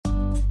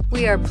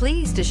We are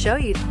pleased to show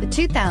you the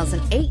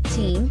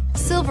 2018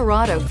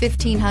 Silverado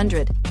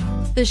 1500.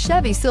 The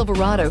Chevy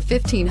Silverado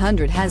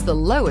 1500 has the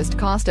lowest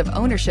cost of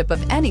ownership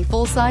of any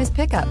full-size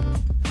pickup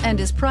and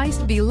is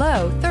priced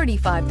below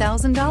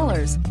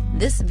 $35,000.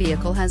 This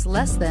vehicle has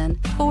less than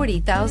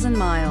 40,000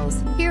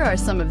 miles. Here are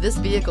some of this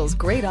vehicle's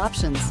great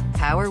options: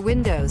 power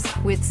windows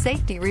with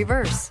safety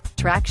reverse,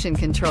 traction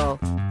control,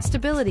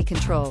 stability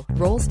control,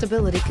 roll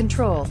stability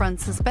control, front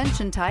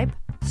suspension type,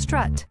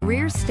 strut,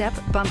 rear step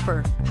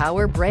bumper,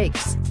 power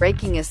brakes,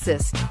 braking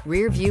assist,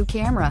 rear view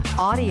camera,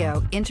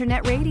 audio,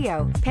 internet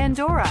radio,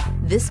 Pandora.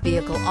 This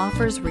vehicle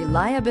offers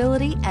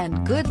reliability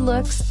and good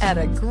looks at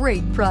a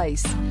great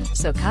price.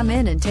 So come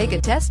in and take a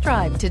test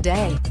drive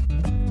today.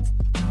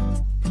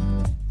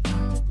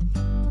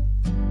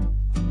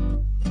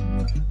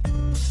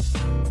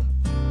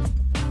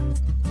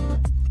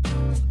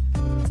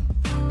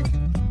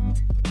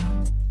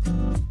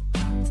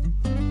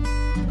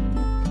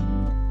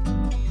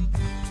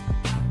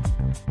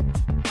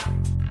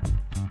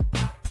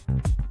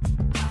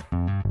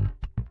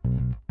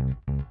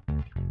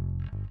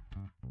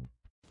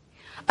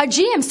 A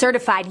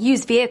GM-certified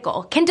used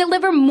vehicle can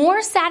deliver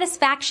more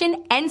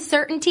satisfaction and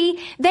certainty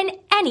than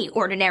any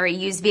ordinary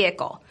used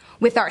vehicle.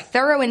 With our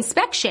thorough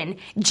inspection,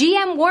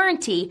 GM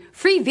warranty,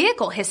 free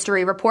vehicle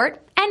history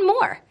report, and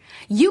more.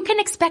 You can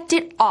expect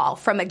it all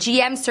from a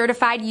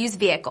GM-certified used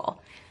vehicle.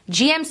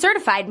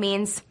 GM-certified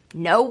means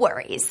no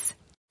worries.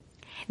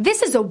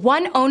 This is a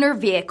one-owner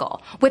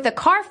vehicle with a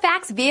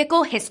Carfax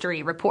Vehicle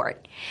History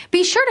Report.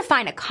 Be sure to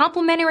find a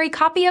complimentary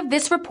copy of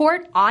this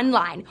report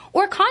online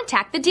or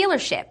contact the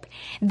dealership.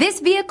 This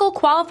vehicle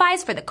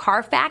qualifies for the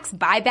Carfax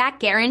Buyback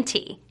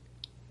Guarantee.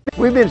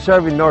 We've been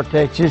serving North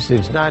Texas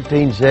since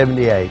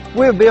 1978.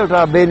 We've built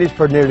our business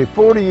for nearly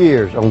 40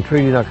 years on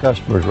treating our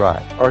customers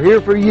right. We're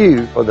here for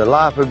you for the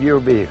life of your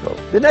vehicle.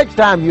 The next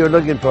time you're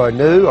looking for a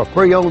new or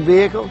pre-owned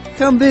vehicle,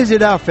 come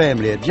visit our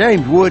family at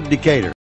James Wood, Decatur.